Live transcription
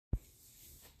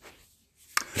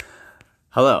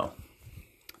Hello,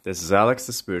 this is Alex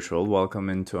the Spiritual. Welcome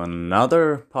into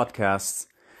another podcast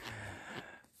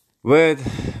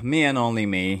with me and only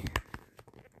me,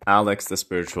 Alex the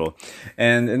Spiritual.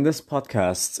 And in this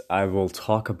podcast, I will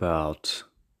talk about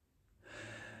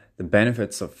the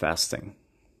benefits of fasting.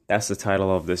 That's the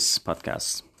title of this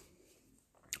podcast.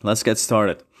 Let's get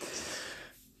started.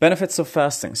 Benefits of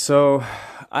fasting. So,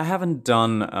 I haven't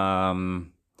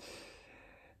done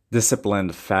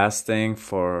disciplined fasting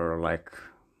for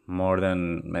more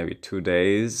than maybe 2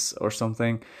 days or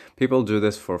something. People do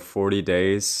this for 40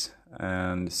 days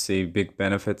and see big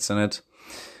benefits in it.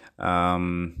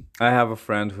 I have a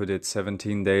friend who did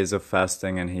 17 days of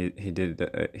fasting, and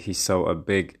he saw a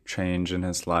big change in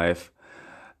his life,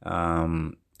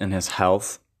 in his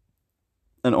health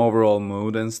and overall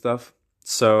mood and stuff.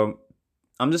 So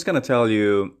I'm just gonna tell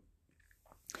you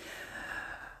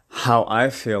how I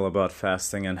feel about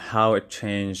fasting and how it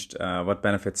changed, what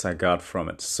benefits I got from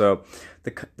it. So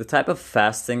the type of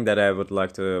fasting that I would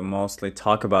like to mostly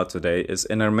talk about today is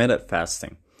intermittent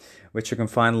fasting, which you can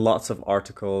find lots of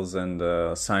articles and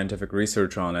scientific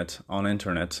research on it on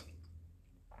internet.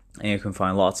 And you can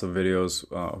find lots of videos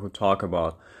who talk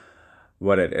about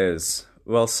what it is.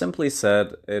 Well, simply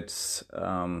said, it's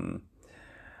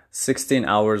 16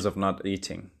 hours of not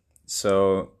eating.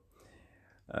 So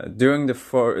during the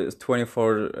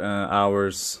 24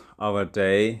 hours of a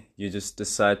day, you just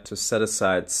decide to set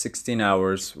aside 16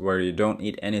 hours where you don't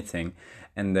eat anything,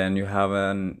 and then you have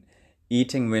an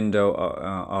eating window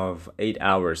of 8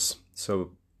 hours.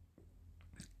 So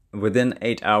within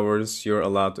 8 hours, you're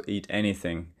allowed to eat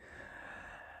anything.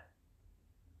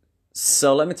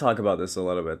 So let me talk about this a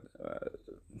little bit.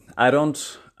 I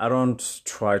don't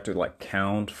try to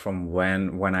count from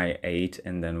when I ate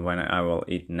and then when I will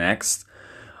eat next.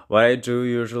 What I do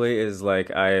usually is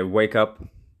I wake up,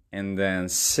 and then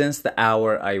since the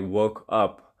hour I woke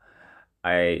up,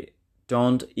 I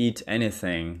don't eat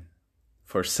anything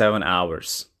for 7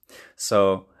 hours.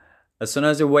 So as soon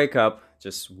as you wake up,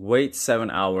 just wait 7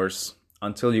 hours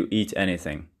until you eat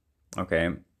anything. Okay?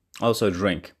 Also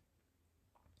drink.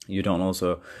 You don't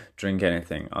also drink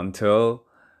anything until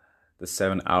the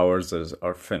 7 hours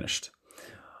are finished.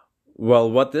 Well,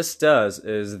 what this does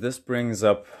is this brings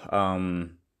up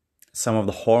some of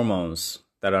the hormones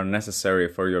that are necessary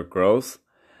for your growth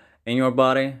in your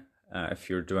body, if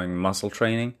you're doing muscle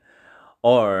training,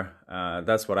 or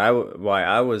that's why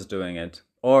I was doing it,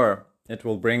 or it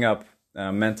will bring up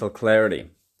mental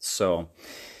clarity. So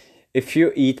if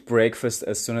you eat breakfast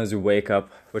as soon as you wake up,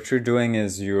 what you're doing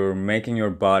is you're making your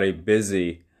body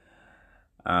busy,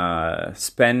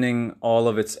 spending all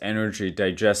of its energy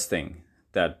digesting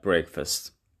that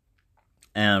breakfast.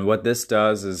 And what this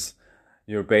does is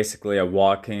you're basically a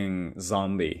walking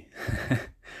zombie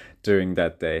during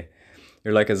that day.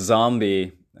 You're like a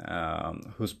zombie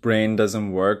whose brain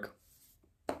doesn't work.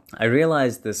 I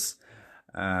realized this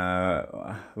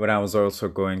when I was also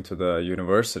going to the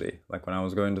university. When I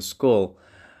was going to school,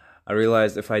 I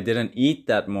realized if I didn't eat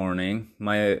that morning,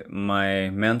 my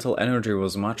mental energy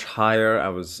was much higher. I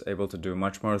was able to do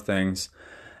much more things.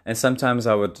 And sometimes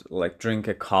I would drink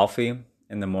a coffee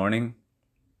in the morning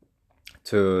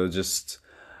to just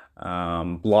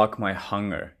block my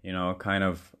hunger,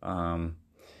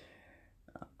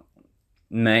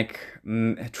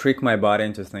 trick my body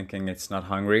into thinking it's not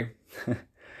hungry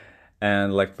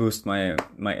and boost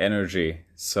my energy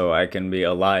so I can be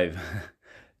alive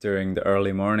during the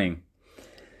early morning.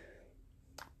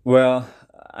 Well,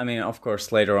 of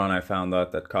course, later on I found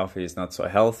out that coffee is not so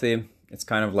healthy. It's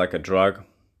kind of like a drug.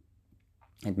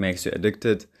 It makes you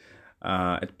addicted.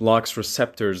 It blocks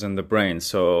receptors in the brain.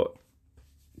 So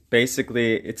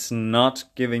basically, it's not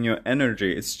giving you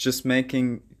energy. It's just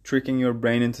tricking your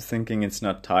brain into thinking it's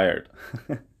not tired.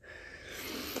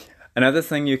 Another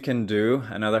thing you can do,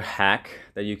 another hack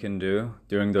that you can do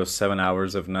during those 7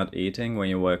 hours of not eating when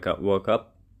you woke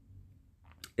up,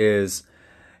 is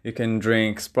you can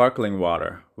drink sparkling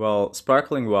water. Well,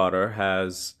 sparkling water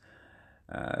has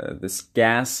this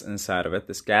gas inside of it,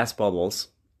 this gas bubbles,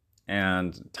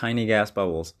 and tiny gas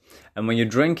bubbles. And when you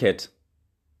drink it,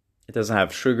 it doesn't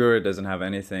have sugar, it doesn't have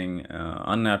anything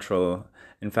unnatural.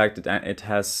 In fact, it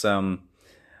has some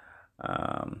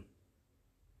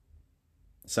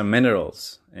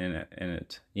minerals in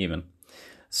it even.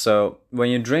 So when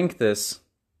you drink this,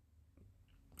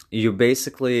 you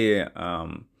basically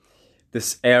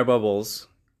this air bubbles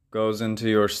goes into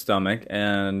your stomach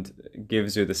and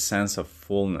gives you the sense of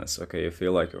fullness. Okay, you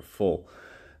feel like you're full,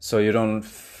 so you don't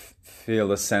feel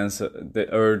the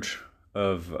urge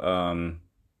of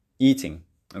eating.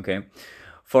 Okay,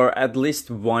 for at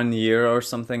least 1 year or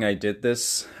something, I did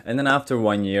this. And then after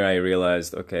 1 year, I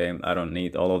realized, okay, I don't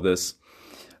need all of this.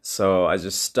 So I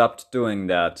just stopped doing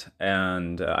that,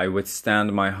 and I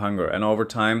withstand my hunger. And over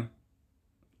time,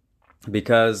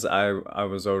 because I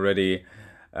was already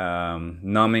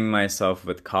numbing myself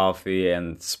with coffee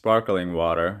and sparkling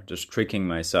water, just tricking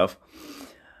myself,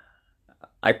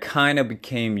 I kind of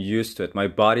became used to it. My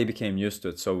body became used to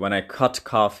it. So when I cut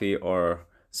coffee or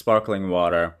sparkling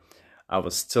water, I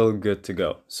was still good to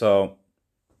go. So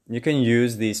you can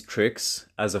use these tricks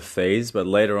as a phase, but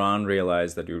later on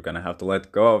realize that you're going to have to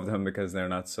let go of them because they're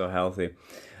not so healthy.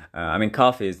 I mean,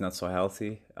 coffee is not so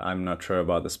healthy. I'm not sure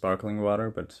about the sparkling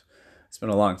water, but it's been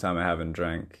a long time I haven't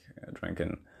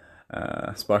drinking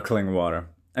sparkling water.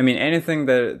 I mean, anything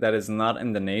that is not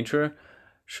in the nature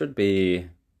should be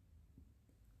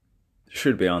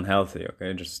unhealthy,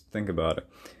 okay? Just think about it.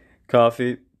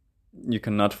 Coffee, you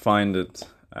cannot find it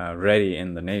ready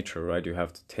in the nature, right? You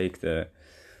have to take the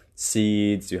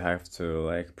seeds, you have to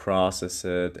like process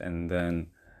it and then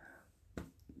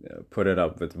put it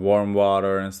up with warm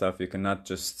water and stuff. You cannot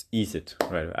just eat it,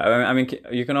 right? I mean,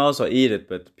 you can also eat it,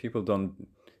 but people don't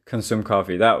consume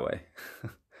coffee that way.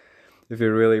 If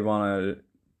you really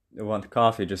want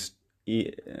coffee, just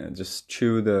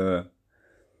chew the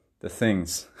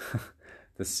things,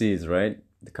 the seeds, right?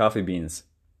 The coffee beans.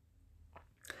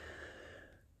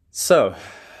 So,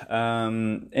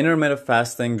 intermittent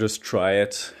fasting, just try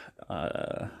it.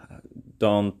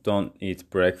 Don't eat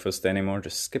breakfast anymore.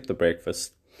 Just skip the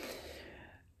breakfast.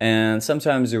 And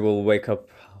sometimes you will wake up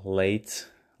late,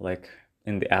 like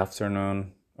in the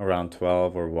afternoon, around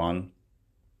 12 or 1.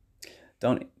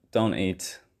 Don't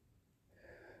eat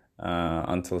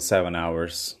until 7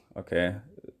 hours, okay?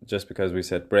 Just because we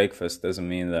said breakfast doesn't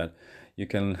mean that you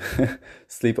can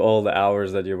sleep all the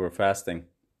hours that you were fasting,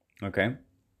 okay?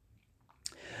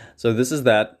 So this is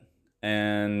that.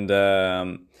 And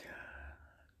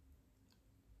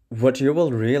what you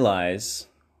will realize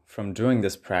from doing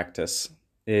this practice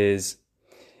is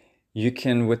you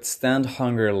can withstand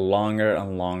hunger longer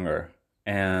and longer,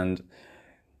 and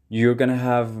you're going to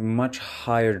have much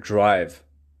higher drive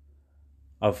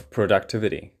of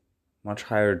productivity, much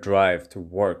higher drive to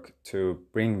work, to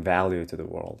bring value to the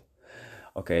world.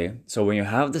 Okay, so when you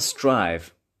have this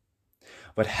drive,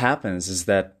 what happens is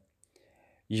that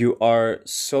you are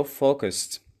so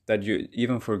focused that you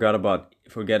even forget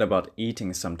about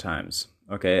eating sometimes.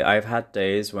 Okay, I've had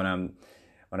days when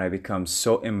I become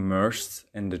so immersed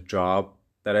in the job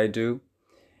that I do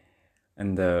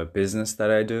and the business that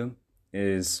I do,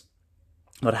 is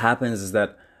what happens is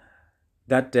that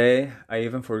day I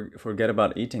even forget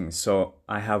about eating. So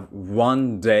I have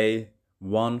one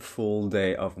full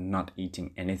day of not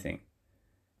eating anything.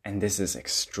 And this is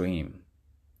extreme.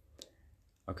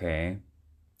 Okay?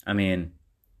 I mean,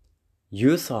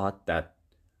 you thought that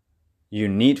you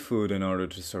need food in order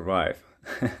to survive.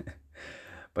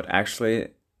 But actually,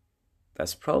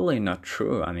 that's probably not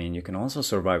true. I mean, you can also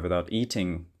survive without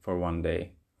eating for one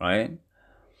day, right?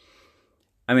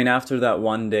 I mean, after that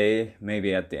one day,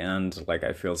 maybe at the end, like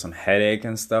I feel some headache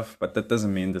and stuff, but that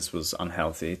doesn't mean this was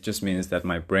unhealthy. It just means that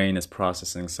my brain is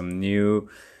processing some new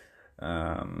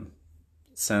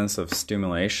sense of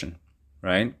stimulation,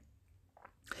 right?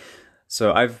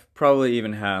 So I've probably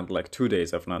even had like 2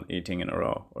 days of not eating in a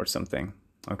row or something,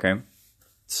 okay?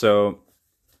 So,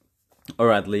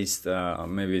 or at least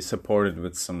maybe supported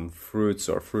with some fruits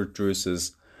or fruit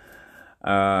juices.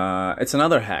 It's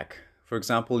another hack. For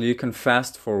example, you can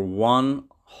fast for 1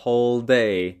 whole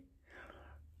day,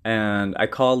 and I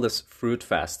call this fruit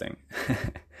fasting.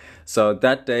 So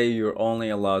that day you're only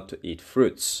allowed to eat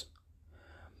fruits,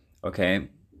 okay?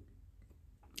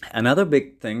 Another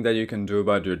big thing that you can do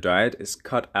about your diet is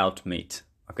cut out meat,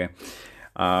 okay?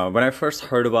 When I first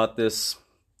heard about this,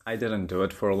 I didn't do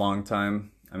it for a long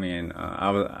time. I mean,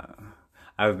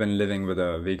 I've been living with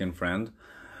a vegan friend,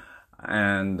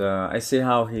 and I see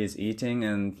how he's eating,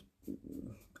 and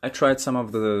I tried some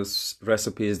of the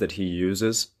recipes that he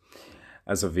uses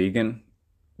as a vegan,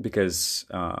 because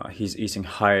he's eating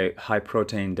high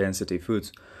protein density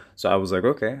foods. So I was like,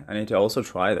 okay, I need to also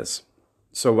try this.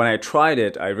 So when I tried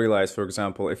it, I realized, for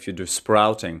example, if you do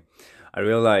sprouting, I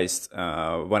realized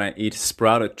when I eat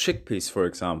sprouted chickpeas, for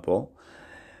example,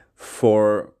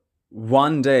 for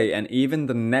one day and even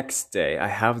the next day, I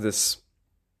have this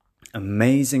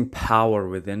amazing power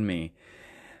within me,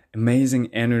 amazing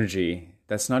energy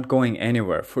that's not going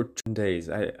anywhere for 2 days.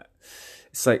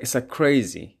 It's like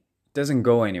crazy. It doesn't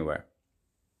go anywhere.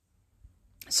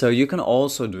 So you can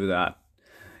also do that.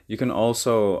 You can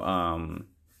also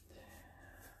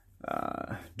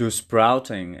do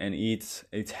sprouting and eat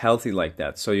healthy like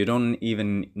that. So you don't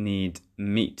even need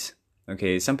meat.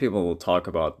 Okay, some people will talk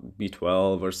about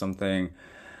B12 or something.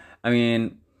 I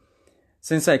mean,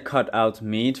 since I cut out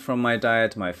meat from my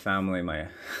diet, my family,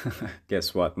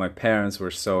 guess what? My parents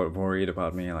were so worried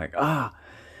about me, like,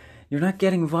 you're not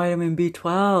getting vitamin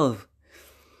B12.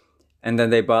 And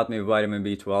then they bought me vitamin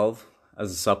B12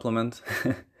 as a supplement.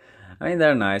 I mean,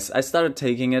 they're nice. I started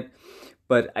taking it,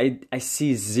 but I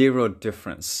see zero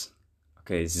difference.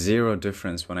 Okay, zero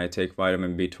difference when I take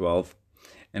vitamin B12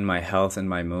 in my health and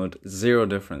my mood. Zero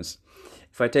difference.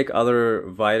 If I take other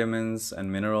vitamins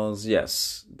and minerals,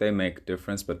 yes, they make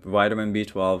difference, but vitamin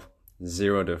B12,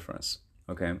 zero difference.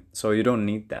 Okay, so you don't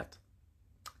need that.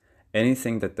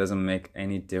 Anything that doesn't make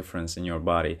any difference in your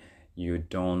body, you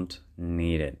don't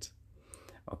need it.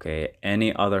 Okay,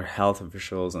 any other health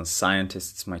officials and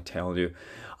scientists might tell you,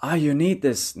 you need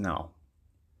this. No,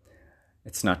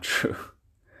 it's not true.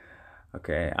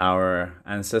 Okay, our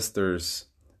ancestors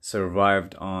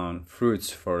survived on fruits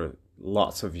for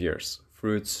lots of years.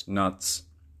 Fruits, nuts.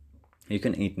 You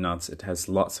can eat nuts. It has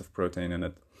lots of protein in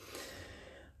it.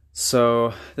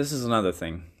 So this is another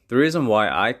thing. The reason why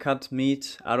I cut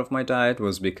meat out of my diet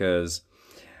was because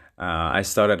I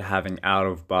started having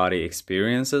out-of-body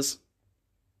experiences.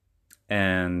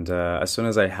 And as soon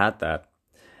as I had that,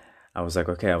 I was like,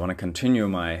 okay, I want to continue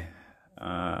my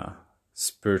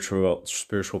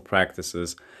spiritual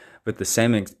practices with the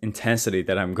same intensity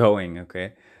that I'm going,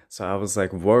 okay? So I was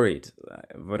like worried,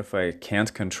 what if I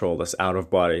can't control this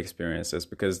out-of-body experiences?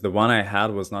 Because the one I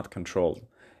had was not controlled.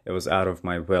 It was out of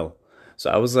my will. So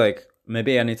I was like,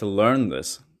 maybe I need to learn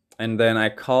this. And then I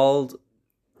called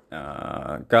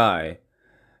a guy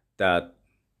that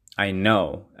I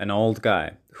know, an old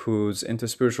guy who's into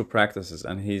spiritual practices,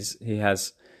 and he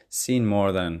has seen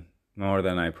more than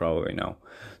I probably know.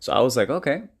 So I was like,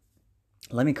 okay,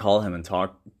 let me call him and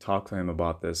talk to him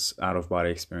about this out-of-body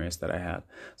experience that I had.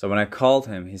 So when I called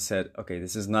him, he said, okay,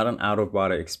 this is not an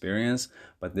out-of-body experience,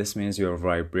 but this means your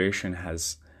vibration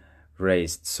has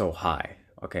raised so high,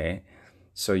 okay?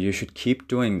 So you should keep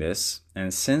doing this.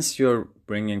 And since you're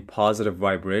bringing positive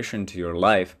vibration to your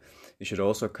life, you should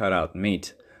also cut out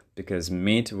meat, because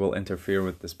meat will interfere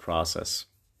with this process.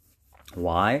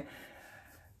 Why?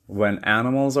 When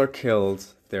animals are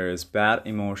killed, there is bad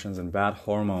emotions and bad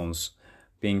hormones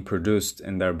being produced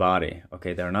in their body.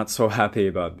 Okay, they're not so happy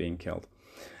about being killed.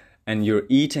 And you're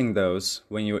eating those.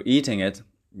 When you're eating it,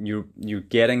 you're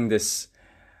getting this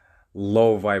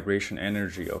low vibration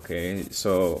energy, okay?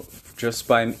 So just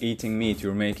by eating meat,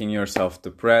 you're making yourself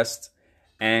depressed,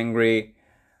 angry,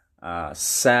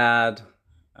 sad,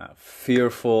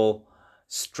 fearful,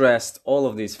 stressed, all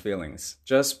of these feelings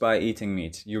just by eating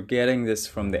meat. You're getting this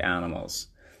from the animals.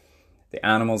 The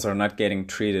animals are not getting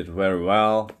treated very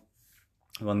well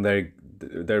when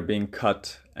they're being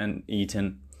cut and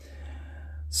eaten.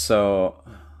 So,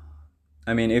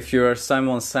 I mean, if you're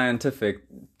someone scientific,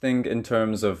 think in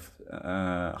terms of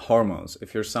hormones.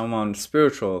 If you're someone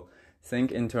spiritual,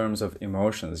 think in terms of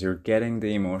emotions. You're getting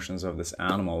the emotions of this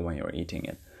animal when you're eating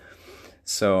it.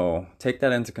 So take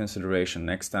that into consideration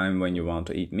next time when you want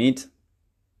to eat meat.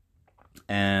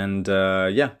 And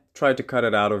try to cut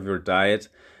it out of your diet.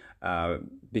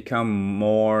 Go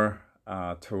more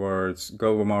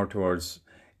towards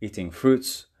eating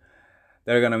fruits.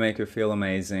 They're gonna make you feel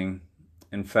amazing.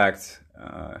 In fact,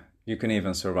 you can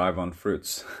even survive on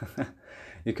fruits.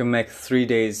 You can make 3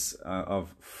 days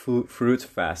of fruit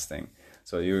fasting.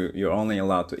 So you're only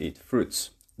allowed to eat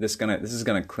fruits. This is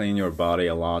gonna clean your body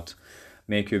a lot,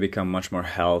 make you become much more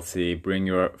healthy, bring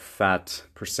your fat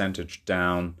percentage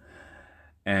down,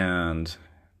 and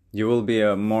you will be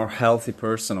a more healthy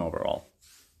person overall.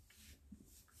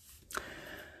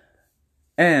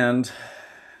 And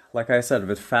like I said,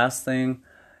 with fasting,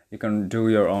 you can do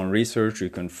your own research. You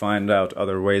can find out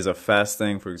other ways of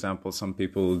fasting. For example, some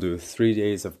people do 3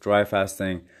 days of dry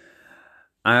fasting.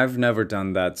 I've never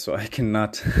done that, so I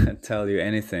cannot tell you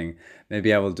anything.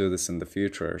 Maybe I will do this in the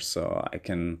future, so I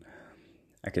can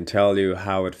tell you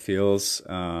how it feels,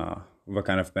 what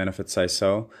kind of benefits I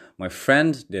saw. My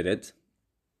friend did it,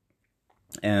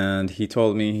 and he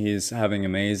told me he's having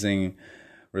amazing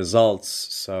results.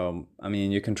 So, I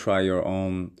mean, you can try your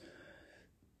own.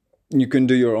 You can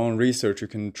do your own research. You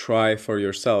can try for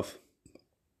yourself,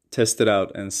 test it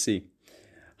out, and see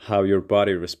how your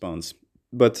body responds.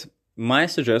 But my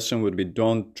suggestion would be,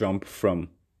 don't jump from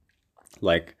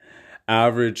like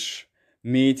average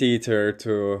meat eater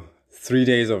to 3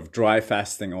 days of dry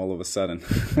fasting all of a sudden,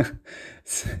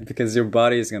 because your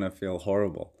body is going to feel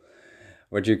horrible.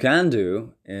 What you can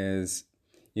do is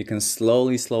you can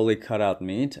slowly cut out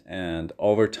meat, and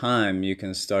over time you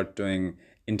can start doing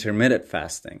intermittent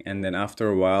fasting. And then after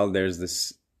a while, there's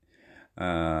this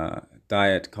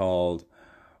diet called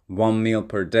 1 meal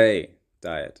per day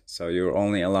diet. So you're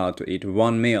only allowed to eat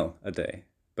 1 meal a day,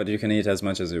 but you can eat as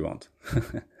much as you want.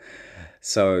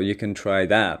 So you can try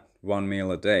that, 1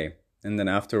 meal a day. And then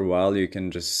after a while, you can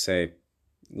just say,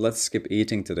 let's skip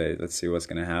eating today. Let's see what's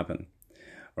going to happen,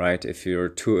 right? If you're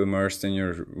too immersed in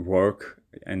your work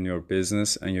and your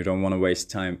business and you don't want to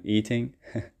waste time eating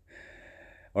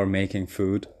or making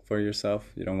food for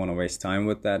yourself, you don't want to waste time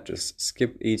with that, just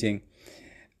skip eating.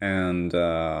 And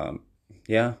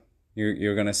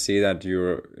you're going to see that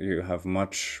you have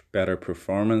much better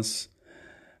performance,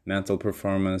 mental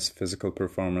performance, physical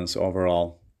performance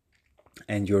overall.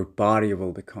 And your body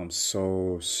will become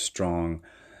so strong.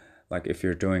 Like if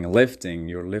you're doing lifting,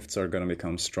 your lifts are going to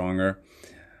become stronger.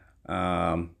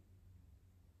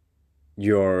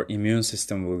 Your immune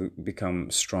system will become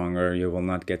stronger. You will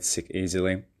not get sick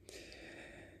easily.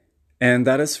 And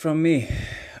that is from me.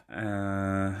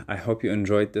 I hope you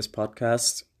enjoyed this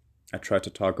podcast. I try to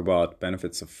talk about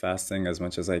benefits of fasting as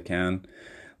much as I can.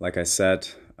 Like I said,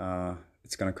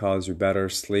 it's going to cause you better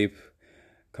sleep,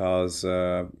 cause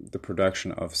the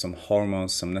production of some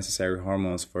hormones, some necessary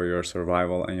hormones for your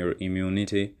survival and your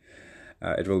immunity.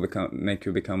 It will make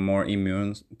you become more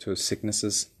immune to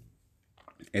sicknesses.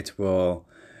 It will,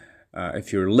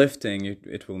 if you're lifting,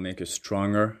 it will make you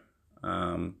stronger.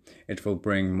 It will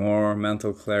bring more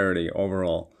mental clarity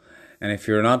overall. And if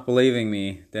you're not believing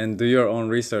me, then do your own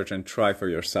research and try for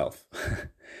yourself.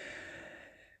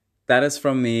 That is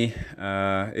from me.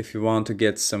 If you want to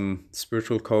get some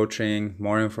spiritual coaching,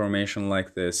 more information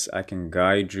like this, I can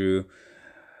guide you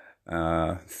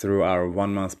through our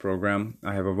 1-month program.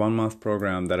 I have a 1-month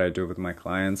program that I do with my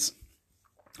clients.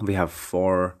 We have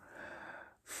four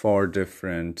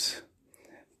different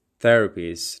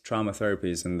therapies, trauma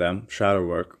therapies in them, shadow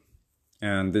work.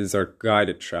 And these are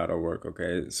guided shadow work,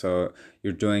 okay? So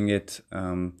you're doing it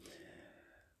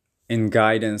in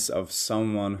guidance of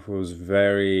someone who's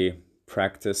very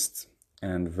practiced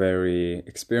and very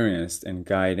experienced in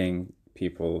guiding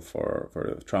people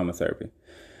for trauma therapy.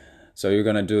 So you're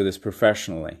going to do this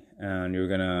professionally, and you're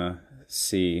going to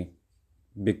see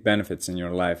big benefits in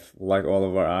your life, like all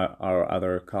of our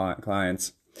other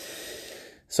clients.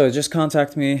 So just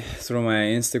contact me through my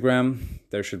Instagram.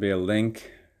 There should be a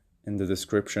link in the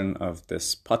description of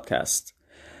this podcast.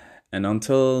 And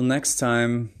until next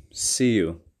time, see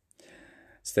you.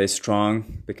 Stay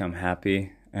strong, become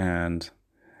happy, and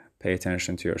pay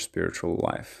attention to your spiritual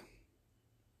life.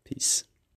 Peace.